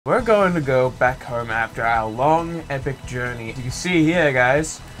We're going to go back home after our long, epic journey. As you can see here,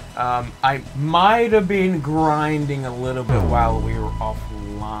 guys, I might have been grinding a little bit while we were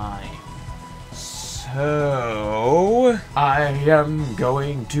offline. So, I am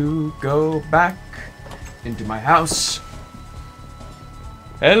going to go back into my house.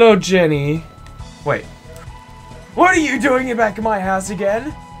 Hello, Jenny. Wait. What are you doing back in my house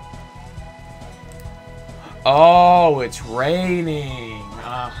again? Oh, it's raining.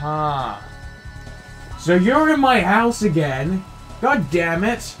 Uh-huh. So you're in my house again? God damn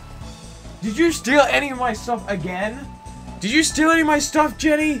it. Did you steal any of my stuff again? Did you steal any of my stuff,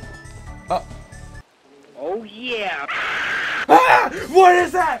 Jenny? Oh yeah. Ah! What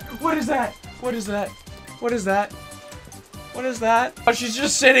is that? What is that? What is that? What is that? What is that? Oh, she's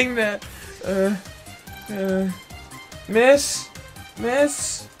just sitting there. Miss?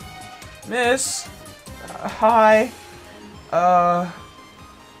 Hi.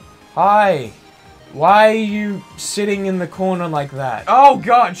 Hi. Why are you sitting in the corner like that? Oh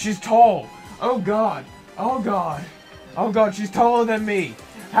god, she's tall. Oh god. Oh god. Oh god, she's taller than me.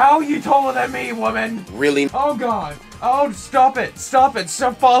 How are you taller than me, woman? Really? Oh god. Oh, stop it. Stop it.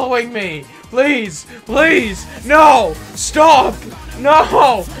 Stop following me. Please. Please. No. Stop.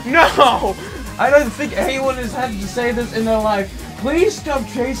 No. No. I don't think anyone has had to say this in their life. Please stop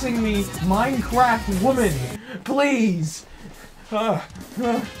chasing me, Minecraft woman. Please. What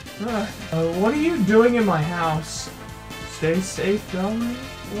are you doing in my house? Stay safe, darling.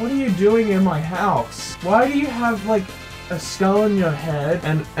 What are you doing in my house? Why do you have, like, a skull in your head?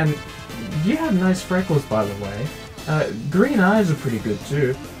 And you have nice freckles, by the way. Green eyes are pretty good,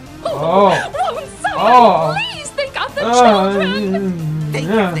 too. Oh, please, they got the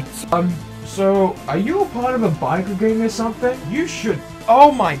children! So, are you a part of a biker gang or something? You should,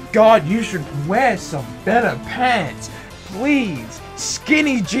 oh my god, you should wear some better pants. Please,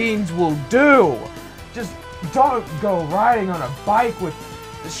 skinny jeans will do. Just don't go riding on a bike with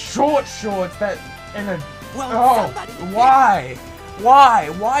short shorts that, and a, why?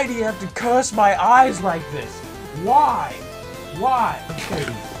 Why do you have to curse my eyes like this? Why?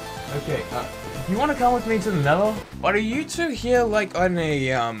 Okay, you wanna come with me to the nether? But are you two here like on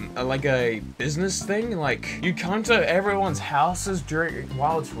a business thing? Like, you come to everyone's houses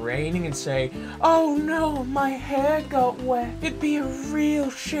while it's raining and say, "Oh no, my hair got wet. It'd be a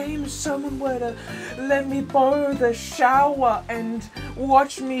real shame if someone were to let me borrow the shower and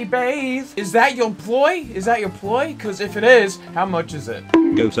watch me bathe." Is that your ploy? Cause if it is, how much is it?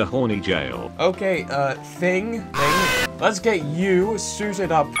 Go to horny jail. Okay, thing. Let's get you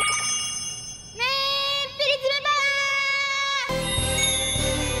suited up.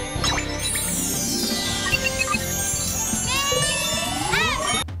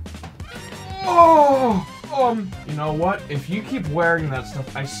 You know what? If you keep wearing that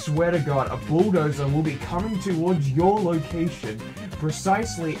stuff, I swear to God, a bulldozer will be coming towards your location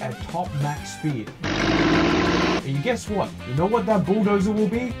precisely at top max speed. And you guess what? You know what that bulldozer will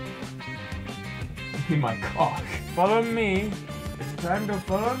be? Be my cock. Follow me. It's time to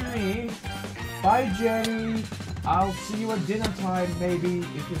follow me. Bye, Jenny. I'll see you at dinner time, baby,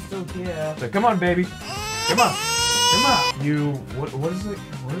 if you're still here. So come on, baby. Come on. Come on, you, what is it?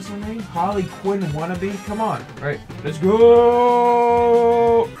 What is her name? Harley Quinn wannabe? Come on, right, let's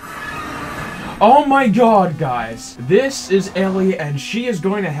go! Oh my god, guys. This is Ellie, and she is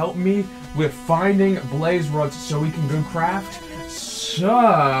going to help me with finding blaze rods so we can go craft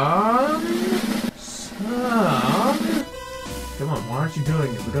some... Come on, why aren't you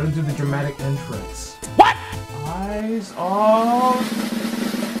doing it? We're gonna do the dramatic entrance. What? Eyes off.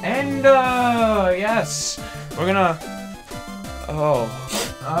 Ender! Yes! We're gonna...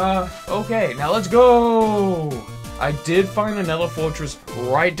 okay, now let's go! I did find another fortress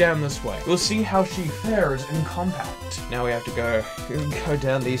right down this way. We'll see how she fares in combat. Now we have to go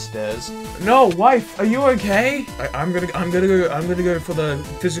down these stairs. No, wife, are you okay? I'm gonna go for the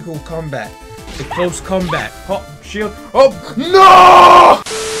physical combat. The close combat. Oh, shield. Oh, no!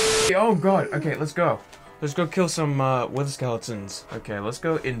 Oh god, okay, let's go. Let's go kill some, wither skeletons. Okay, let's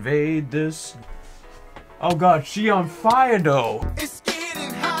go invade this. Oh god, she on fire though. It's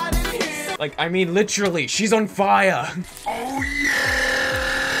getting hot in here. Like, I mean literally, she's on fire. Oh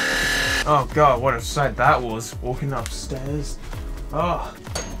yeah! Oh god, what a sight that was, walking upstairs. Oh.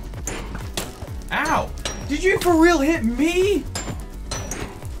 Ow! Did you for real hit me?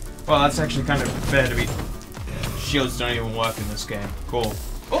 Well, that's actually kind of fair to be. Shields don't even work in this game. Cool.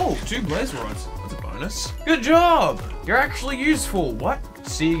 Oh, 2 blaze rods. That's a bonus. Good job! You're actually useful. What?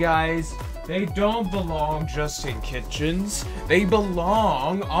 See, guys? They don't belong just in kitchens. They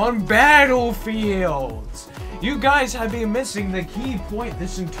belong on battlefields. You guys have been missing the key point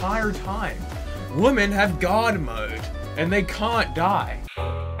this entire time. Women have God mode, and they can't die.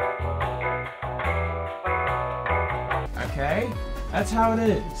 Okay? That's how it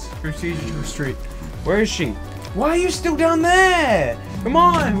is. Procedure to the street. Where is she? Why are you still down there? Come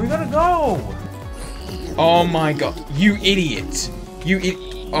on, we gotta go. Oh my god, you idiot.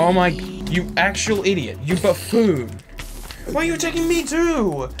 Oh my, you actual idiot. You buffoon. Why are you attacking me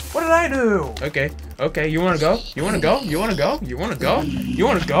too? What did I do? Okay, you wanna go? You wanna go? You wanna go? You wanna go? You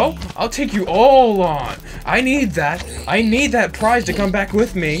wanna go? I'll take you all on. I need that prize to come back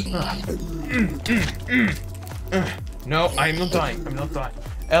with me. No, I'm not dying. I'm not dying.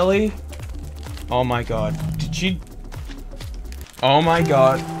 Ellie? Oh my god. Did she? Oh my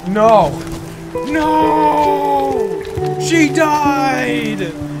god. No! No! She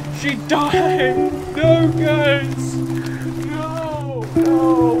died! She died! No, guys! No!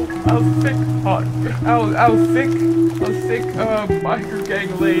 Our thick biker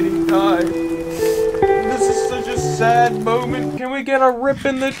gang lady died. This is such a sad moment. Can we get a rip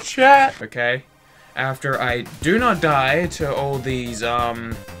in the chat? Okay. After I do not die to all these,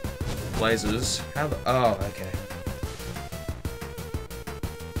 blazes. Oh, okay.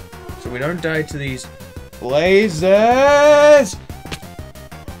 So we don't die to these blazes!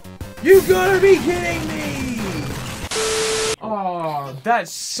 You gotta be kidding me! Oh, that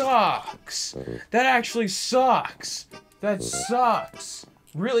sucks. That actually sucks. That sucks.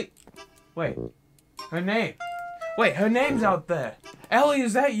 Really? Wait. Her name. Wait, her name's out there. Ellie,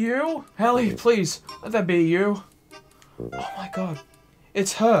 is that you? Ellie, please, let that be you. Oh my god.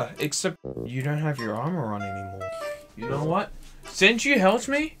 It's her, except you don't have your armor on anymore. You know what? Since you helped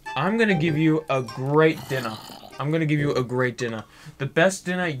me, I'm gonna give you a great dinner. I'm gonna give you a great dinner. The best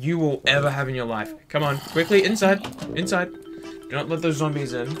dinner you will ever have in your life. Come on, quickly, inside. Inside. Do not let those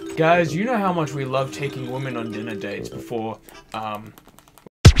zombies in. Guys, you know how much we love taking women on dinner dates before,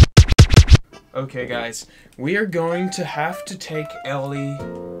 Okay, guys, we are going to have to take Ellie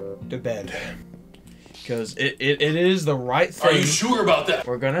to bed. Because it is the right thing. Are you sure about that?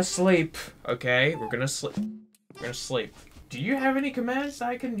 We're gonna sleep, okay? We're gonna sleep. We're gonna sleep. Do you have any commands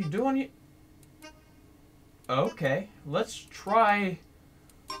I can do on you? Okay, let's try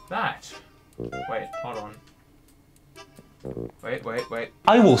that. Wait, hold on. Wait.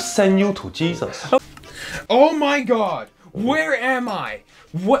 I will send you to Jesus. Oh my god! Where am I?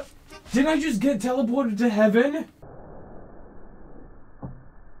 What? Did I just get teleported to heaven?